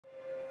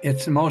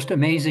It's the most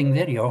amazing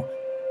video.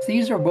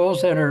 These are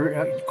wolves that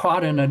are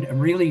caught in a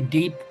really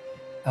deep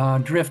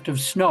drift of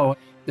snow.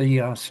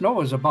 The snow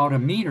is about a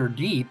meter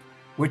deep,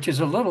 which is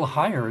a little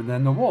higher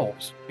than the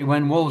wolves.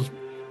 When wolves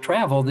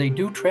travel, they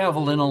do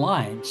travel in a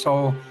line.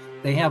 So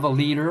they have a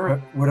leader,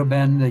 would have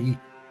been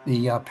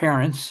the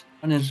parents,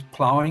 and is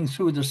plowing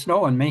through the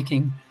snow and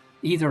making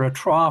either a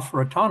trough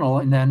or a tunnel,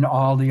 and then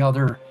all the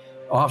other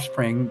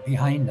offspring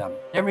behind them.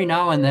 Every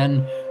now and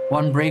then,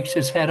 one breaks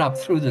his head up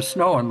through the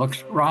snow and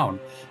looks around.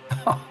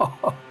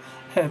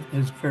 That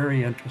is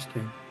very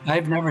interesting.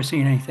 I've never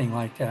seen anything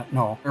like that,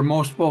 no.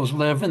 Most wolves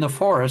live in the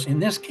forest. In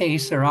this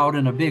case, they're out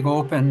in a big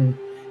open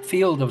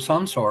field of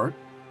some sort,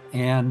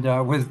 and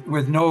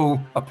with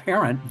no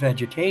apparent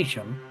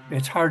vegetation.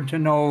 It's hard to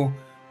know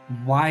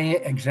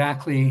why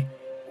exactly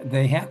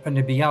they happened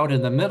to be out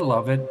in the middle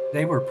of it.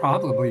 They were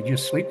probably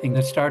just sleeping.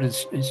 It started,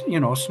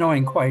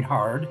 snowing quite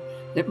hard.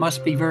 It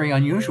must be very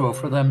unusual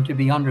for them to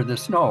be under the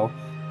snow.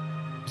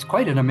 It's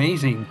quite an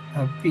amazing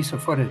piece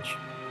of footage.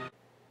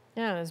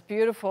 Yeah, it's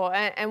beautiful.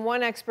 And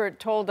one expert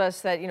told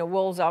us that,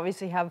 wolves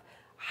obviously have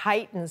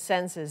heightened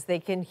senses. They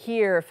can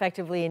hear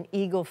effectively an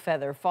eagle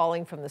feather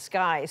falling from the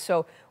sky.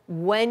 So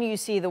when you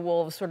see the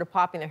wolves sort of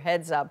popping their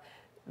heads up,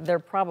 they're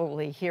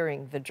probably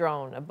hearing the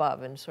drone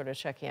above and sort of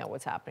checking out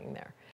what's happening there.